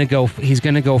he's going to go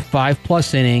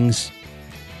 5+ innings.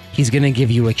 He's going to give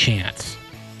you a chance.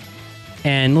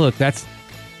 And look, that's,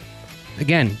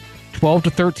 again, $12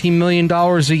 to $13 million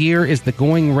a year is the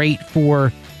going rate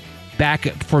for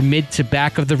mid to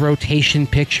back of the rotation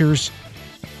pitchers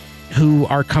who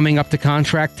are coming up to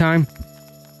contract time.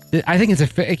 I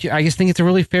just think it's a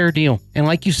really fair deal. And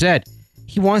like you said,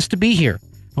 he wants to be here.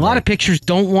 A lot of pitchers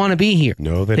don't want to be here.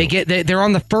 No, they don't. They're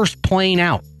on the first plane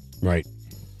out. Right.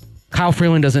 Kyle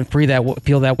Freeland doesn't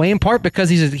feel that way, in part because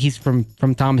he's from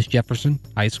Thomas Jefferson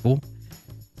High School.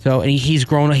 So, and he's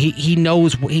grown. He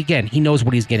knows what he's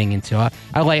getting into.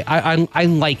 I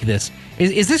like this.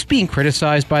 Is this being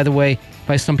criticized, by the way,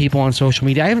 by some people on social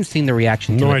media? I haven't seen the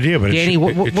reaction to it. No idea, but Danny,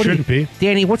 it shouldn't be.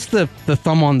 Danny, what's the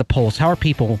thumb on the pulse? How are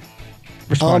people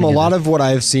responding? A lot of what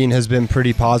I've seen has been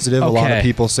pretty positive. Okay. A lot of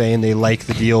people saying they like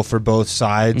the deal for both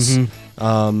sides.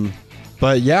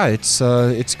 But yeah,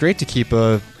 it's great to keep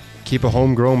a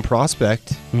homegrown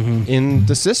prospect in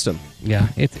the system. Yeah,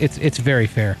 it's very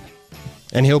fair.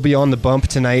 And he'll be on the bump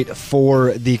tonight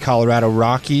for the Colorado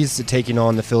Rockies, taking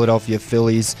on the Philadelphia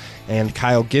Phillies, and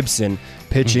Kyle Gibson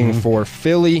pitching for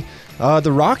Philly. The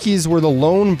Rockies were the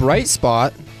lone bright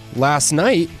spot last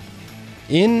night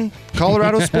in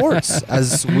Colorado sports,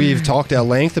 as we've talked at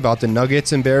length about the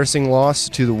Nuggets' embarrassing loss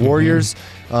to the Warriors.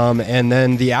 And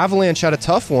then the Avalanche had a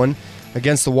tough one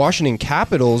against the Washington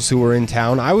Capitals, who were in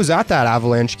town. I was at that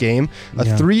Avalanche game, a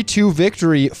 3-2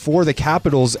 victory for the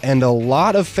Capitals, and a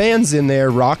lot of fans in there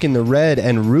rocking the red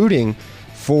and rooting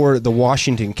for the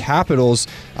Washington Capitals.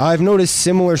 I've noticed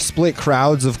similar split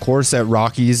crowds, of course, at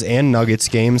Rockies and Nuggets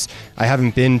games. I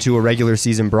haven't been to a regular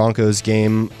season Broncos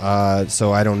game,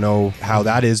 so I don't know how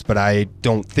that is, but I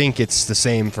don't think it's the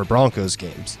same for Broncos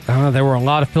games. There were a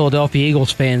lot of Philadelphia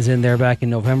Eagles fans in there back in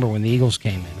November when the Eagles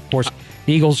came in. Of course,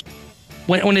 the Eagles...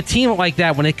 When a team like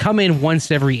that, when they come in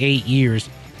once every 8 years,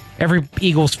 every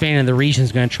Eagles fan in the region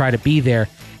is going to try to be there.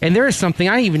 And there is something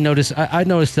I even noticed. I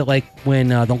noticed that, like, when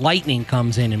the Lightning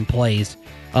comes in and plays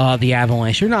the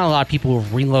Avalanche, there are not a lot of people who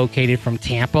have relocated from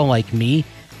Tampa like me.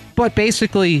 But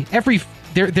basically,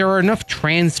 there are enough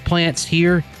transplants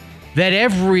here that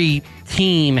every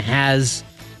team has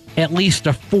at least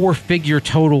a 4-figure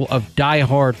total of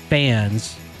diehard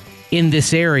fans in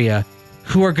this area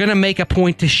who are going to make a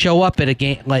point to show up at a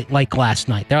game like last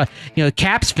night. They're,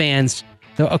 Caps fans,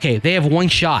 okay, they have one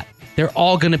shot. They're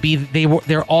all going to be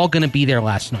there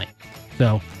last night.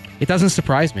 So it doesn't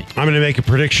surprise me. I'm going to make a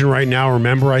prediction right now.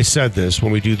 Remember, I said this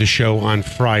when we do the show on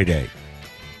Friday.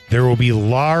 There will be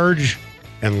large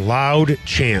and loud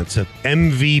chants of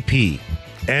MVP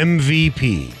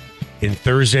in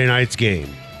Thursday night's game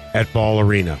at Ball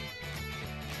Arena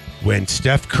when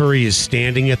Steph Curry is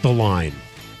standing at the line.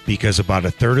 Because about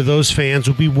a third of those fans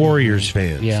will be Warriors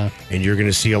fans. Yeah. And you're going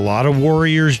to see a lot of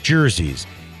Warriors jerseys.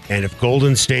 And if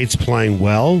Golden State's playing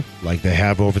well, like they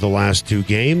have over the last 2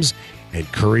 games, and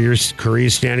Curry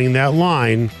is standing in that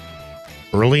line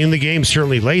early in the game,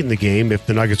 certainly late in the game, if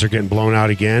the Nuggets are getting blown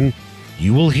out again,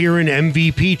 you will hear an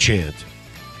MVP chant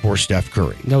for Steph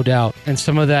Curry. No doubt. And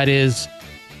some of that is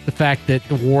the fact that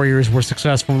the Warriors were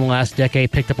successful in the last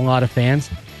decade, picked up a lot of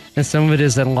fans. And some of it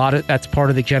is that that's part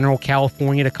of the general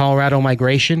California to Colorado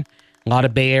migration. A lot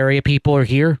of Bay Area people are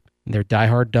here, and they're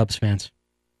diehard Dubs fans.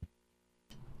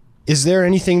 Is there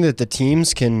anything that the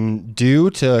teams can do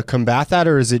to combat that,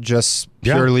 or is it just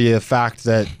purely a fact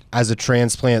that as a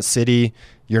transplant city,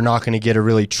 you're not going to get a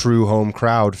really true home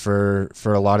crowd for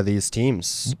a lot of these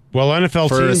teams? Well, NFL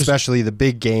teams, especially the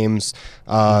big games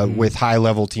with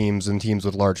high-level teams and teams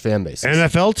with large fan bases.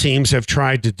 NFL teams have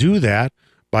tried to do that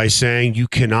by saying you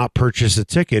cannot purchase a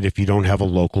ticket if you don't have a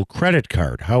local credit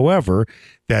card. However,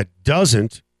 that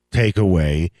doesn't take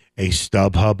away a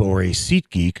StubHub or a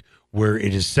SeatGeek where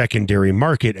it is secondary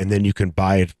market, and then you can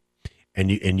buy it,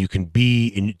 and you can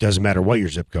be, and it doesn't matter what your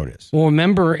zip code is. Well,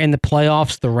 remember in the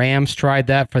playoffs, the Rams tried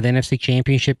that for the NFC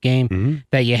Championship game,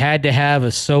 that you had to have a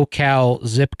SoCal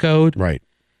zip code. Right.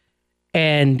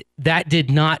 And that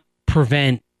did not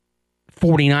prevent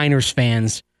 49ers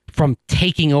fans from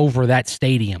taking over that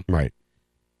stadium. Right.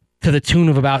 To the tune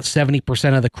of about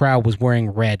 70% of the crowd was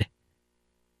wearing red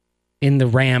in the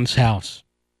Rams' house.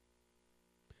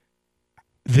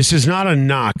 This is not a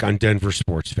knock on Denver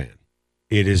sports fan.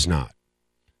 It is not.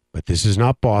 But this is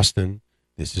not Boston.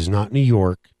 This is not New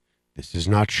York. This is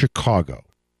not Chicago.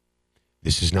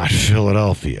 This is not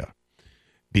Philadelphia.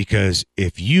 Because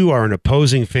if you are an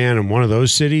opposing fan in one of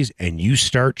those cities and you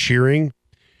start cheering,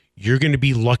 you're going to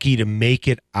be lucky to make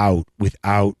it out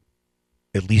without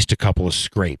at least a couple of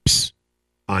scrapes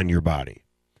on your body.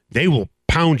 They will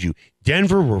pound you.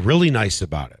 Denver were really nice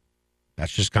about it.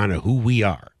 That's just kind of who we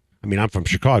are. I mean, I'm from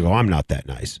Chicago. I'm not that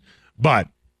nice. But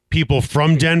people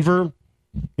from Denver,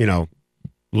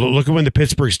 look at when the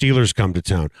Pittsburgh Steelers come to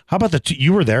town. How about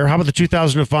you were there. How about the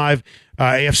 2005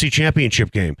 AFC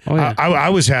Championship game? Oh, yeah. I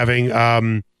was having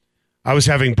I was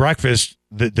having breakfast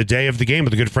the day of the game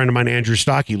with a good friend of mine, Andrew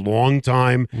Stockey,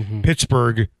 longtime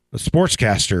Pittsburgh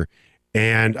sportscaster.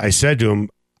 And I said to him,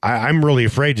 I'm really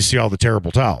afraid to see all the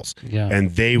terrible towels. Yeah.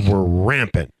 And they were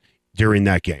rampant during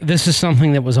that game. This is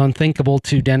something that was unthinkable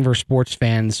to Denver sports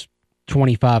fans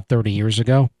 25, 30 years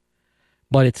ago,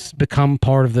 but it's become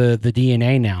part of the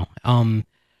DNA now.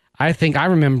 I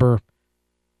remember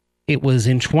it was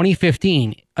in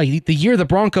 2015, the year the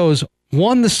Broncos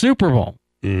won the Super Bowl.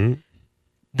 Mm-hmm.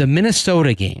 The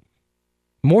Minnesota game,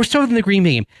 more so than the Green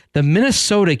Bay game, the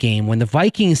Minnesota game, when the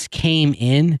Vikings came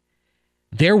in,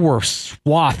 there were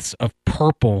swaths of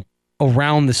purple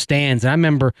around the stands. And I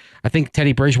remember, I think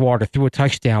Teddy Bridgewater threw a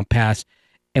touchdown pass,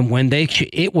 and when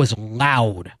it was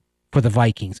loud for the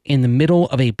Vikings in the middle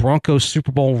of a Broncos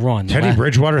Super Bowl run. Teddy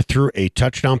Bridgewater threw a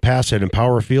touchdown pass at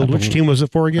Empower Field. Which team was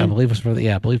it for again? I believe it was for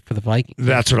the Vikings.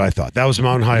 That's what I thought. That was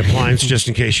Mountain High Appliance, just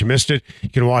in case you missed it. You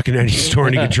can walk in any store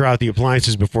and you can try out the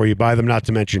appliances before you buy them. Not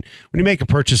to mention, when you make a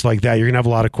purchase like that, you're going to have a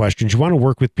lot of questions. You want to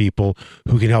work with people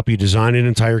who can help you design an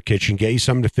entire kitchen, get you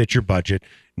something to fit your budget.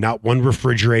 Not one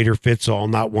refrigerator fits all,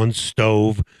 not one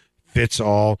stove fits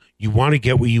all. You want to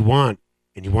get what you want.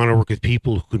 And you want to work with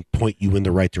people who can point you in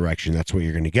the right direction. That's what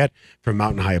you're going to get from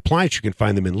Mountain High Appliance. You can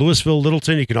find them in Louisville,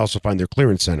 Littleton. You can also find their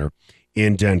clearance center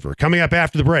in Denver. Coming up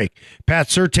after the break, Pat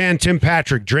Surtain, Tim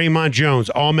Patrick, Draymond Jones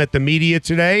all met the media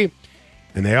today,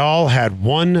 and they all had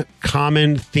one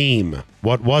common theme.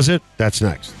 What was it? That's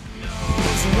next.